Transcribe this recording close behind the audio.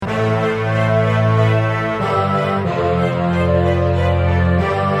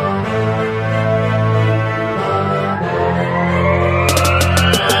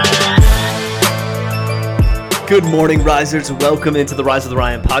Good morning, risers. Welcome into the Rise with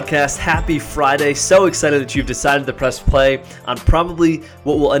Ryan podcast. Happy Friday. So excited that you've decided to press play on probably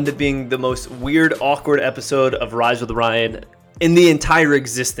what will end up being the most weird, awkward episode of Rise with Ryan in the entire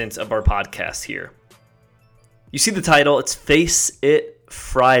existence of our podcast here. You see the title, it's Face It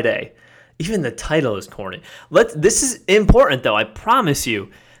Friday. Even the title is corny. This is important though, I promise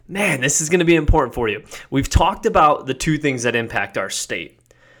you. Man, this is going to be important for you. We've talked about the two things that impact our state.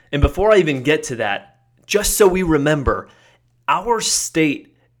 And before I even get to that, just so we remember, our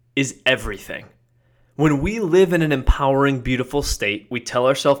state is everything. When we live in an empowering, beautiful state, we tell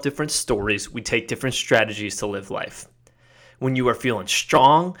ourselves different stories, we take different strategies to live life. When you are feeling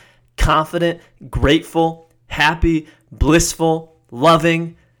strong, confident, grateful, happy, blissful,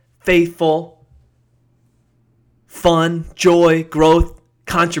 loving, faithful, fun, joy, growth,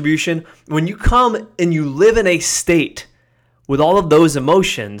 contribution, when you come and you live in a state with all of those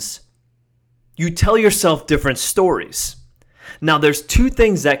emotions, you tell yourself different stories. Now, there's two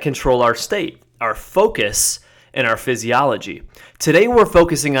things that control our state, our focus and our physiology. Today, we're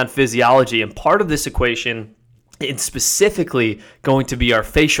focusing on physiology, and part of this equation is specifically going to be our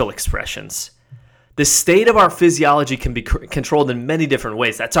facial expressions. The state of our physiology can be controlled in many different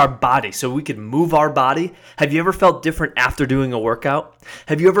ways. That's our body, so we can move our body. Have you ever felt different after doing a workout?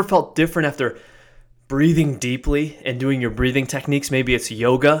 Have you ever felt different after breathing deeply and doing your breathing techniques? Maybe it's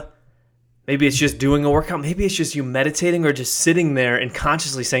yoga. Maybe it's just doing a workout. Maybe it's just you meditating or just sitting there and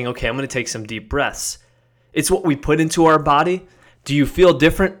consciously saying, okay, I'm going to take some deep breaths. It's what we put into our body. Do you feel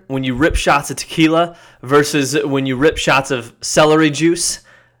different when you rip shots of tequila versus when you rip shots of celery juice?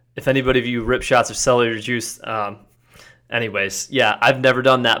 If anybody of you rip shots of celery juice, anyways, yeah, I've never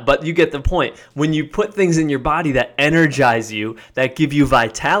done that, but you get the point. When you put things in your body that energize you, that give you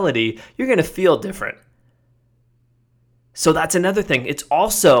vitality, you're going to feel different. So that's another thing. It's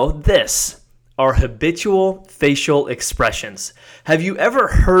also this, our habitual facial expressions. Have you ever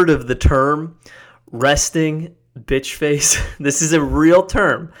heard of the term resting bitch face? This is a real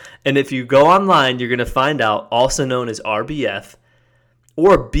term. And if you go online, you're going to find out, also known as RBF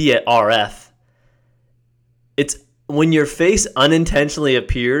or BRF. It's when your face unintentionally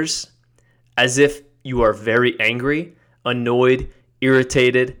appears as if you are very angry, annoyed,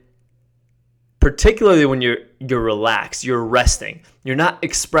 irritated, particularly when you're relaxed, you're resting, you're not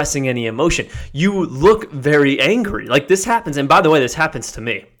expressing any emotion. You look very angry. Like this happens, and by the way, this happens to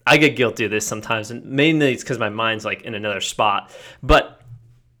me. I get guilty of this sometimes, and mainly it's because my mind's like in another spot. But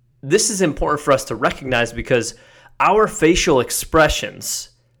this is important for us to recognize because our facial expressions,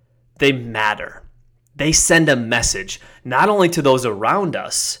 they matter. They send a message, not only to those around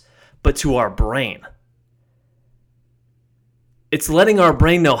us, but to our brain. It's letting our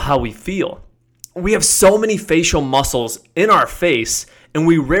brain know how we feel. We have so many facial muscles in our face, and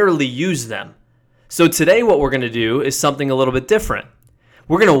we rarely use them. So today what we're going to do is something a little bit different.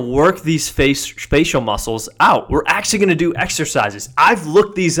 We're going to work these facial muscles out. We're actually going to do exercises. I've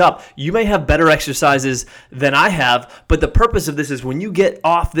looked these up. You may have better exercises than I have, but the purpose of this is when you get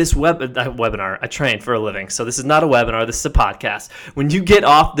off this webinar, I train for a living, so this is not a webinar, this is a podcast. When you get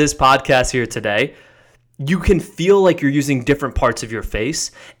off this podcast here today, you can feel like you're using different parts of your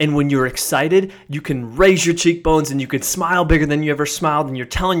face. And when you're excited, you can raise your cheekbones and you can smile bigger than you ever smiled. And you're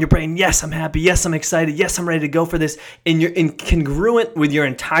telling your brain, yes, I'm happy. Yes, I'm excited. Yes, I'm ready to go for this. And you're congruent with your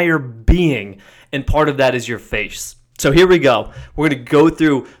entire being. And part of that is your face. So here we go. We're going to go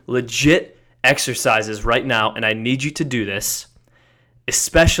through legit exercises right now. And I need you to do this,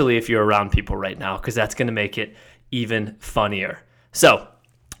 especially if you're around people right now, because that's going to make it even funnier. So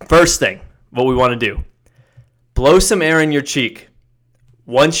first thing, what we want to do. Blow some air in your cheek.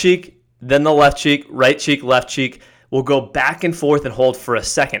 One cheek, then the left cheek, right cheek, left cheek. We'll go back and forth and hold for a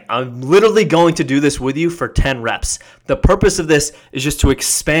second. I'm literally going to do this with you for 10 reps. The purpose of this is just to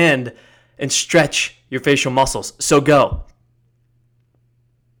expand and stretch your facial muscles. So go.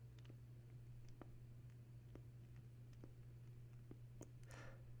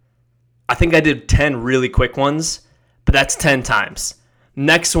 I think I did 10 really quick ones, but that's 10 times.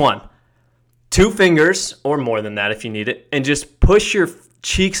 Next one. 2 fingers, or more than that if you need it, and just push your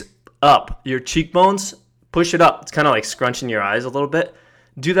cheeks up, your cheekbones, push it up. It's kind of like scrunching your eyes a little bit.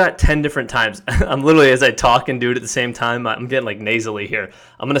 Do that 10 different times. I'm literally, as I talk and do it at the same time, I'm getting like nasally here.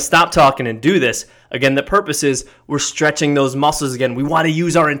 I'm going to stop talking and do this. Again, the purpose is we're stretching those muscles again. We want to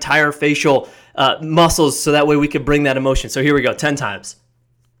use our entire facial muscles so that way we can bring that emotion. So here we go, 10 times.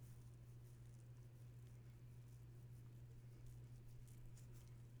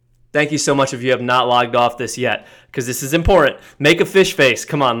 Thank you so much if you have not logged off this yet, because this is important. Make a fish face.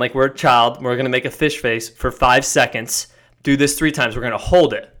 Come on, like we're a child. We're going to make a fish face for 5 seconds. Do this 3 times. We're going to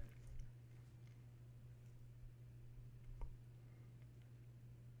hold it.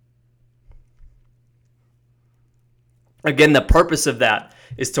 Again, the purpose of that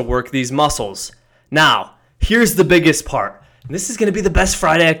is to work these muscles. Now, here's the biggest part. This is going to be the best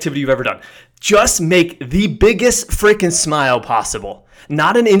Friday activity you've ever done. Just make the biggest freaking smile possible.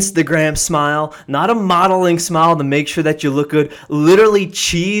 Not an Instagram smile, not a modeling smile to make sure that you look good. Literally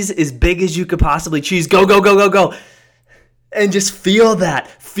cheese as big as you could possibly cheese. Go, go, go, go, go. And just feel that.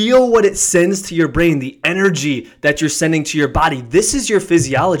 Feel what it sends to your brain, the energy that you're sending to your body. This is your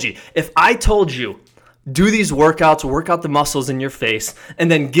physiology. If I told you, do these workouts, work out the muscles in your face, and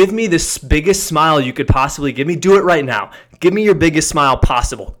then give me this biggest smile you could possibly give me. Do it right now. Give me your biggest smile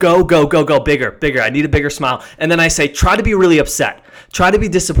possible. Go, go, go, go. Bigger, bigger. I need a bigger smile. And then I say, try to be really upset. Try to be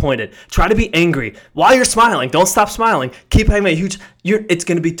disappointed. Try to be angry. While you're smiling, don't stop smiling. Keep having a huge, it's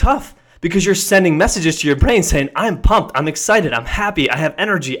going to be tough because you're sending messages to your brain saying, I'm pumped, I'm excited, I'm happy, I have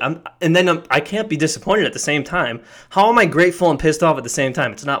energy, I can't be disappointed at the same time. How am I grateful and pissed off at the same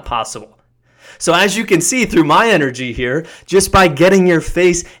time? It's not possible. So as you can see through my energy here, just by getting your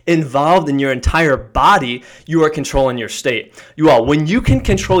face involved in your entire body, you are controlling your state. When you can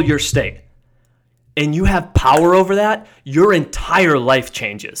control your state and you have power over that, your entire life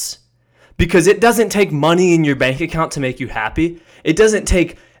changes. Because it doesn't take money in your bank account to make you happy. It doesn't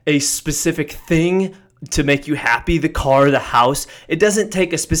take a specific thing to make you happy, the car, the house. It doesn't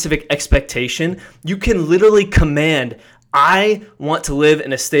take a specific expectation. You can literally command, I want to live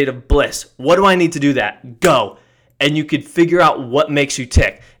in a state of bliss. What do I need to do that? Go. And you could figure out what makes you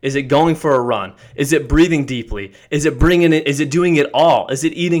tick. Is it going for a run? Is it breathing deeply? Is it doing it all? Is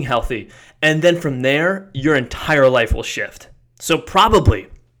it eating healthy? And then from there, your entire life will shift. So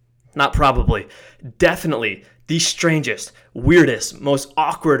definitely the strangest, weirdest, most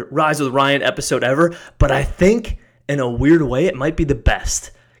awkward Rise with Ryan episode ever. But I think in a weird way, it might be the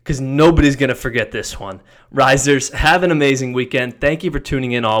best, because nobody's going to forget this one. Risers, have an amazing weekend. Thank you for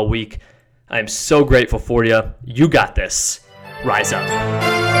tuning in all week. I am so grateful for you. You got this. Rise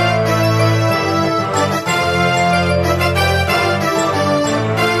up.